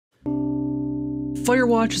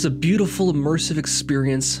Firewatch is a beautiful, immersive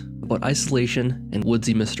experience about isolation and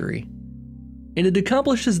woodsy mystery. And it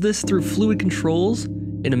accomplishes this through fluid controls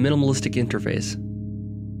and a minimalistic interface.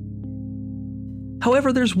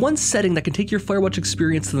 However, there's one setting that can take your Firewatch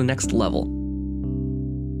experience to the next level.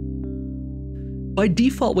 By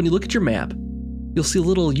default, when you look at your map, you'll see a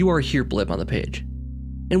little "You are here" blip on the page.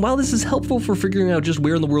 And while this is helpful for figuring out just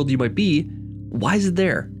where in the world you might be, why is it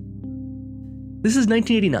there? This is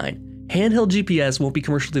 1989. Handheld GPS won't be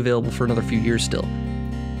commercially available for another few years still.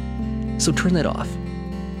 So turn that off.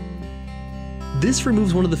 This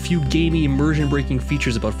removes one of the few gamey, immersion-breaking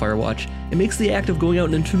features about Firewatch and makes the act of going out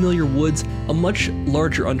in unfamiliar woods a much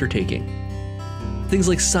larger undertaking. Things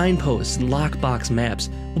like signposts and lockbox maps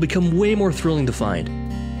will become way more thrilling to find.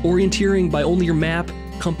 Orienteering by only your map,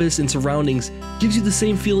 compass, and surroundings gives you the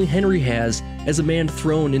same feeling Henry has as a man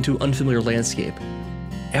thrown into unfamiliar landscape.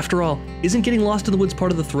 After all, isn't getting lost in the woods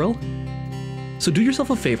part of the thrill? So do yourself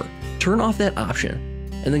a favor, turn off that option,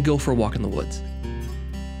 and then go for a walk in the woods.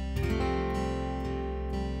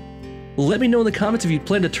 Let me know in the comments if you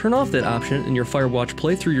plan to turn off that option in your Firewatch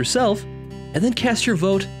playthrough yourself, and then cast your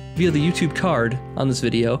vote via the YouTube card on this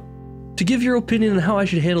video to give your opinion on how I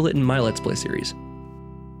should handle it in my Let's Play series.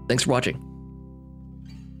 Thanks for watching.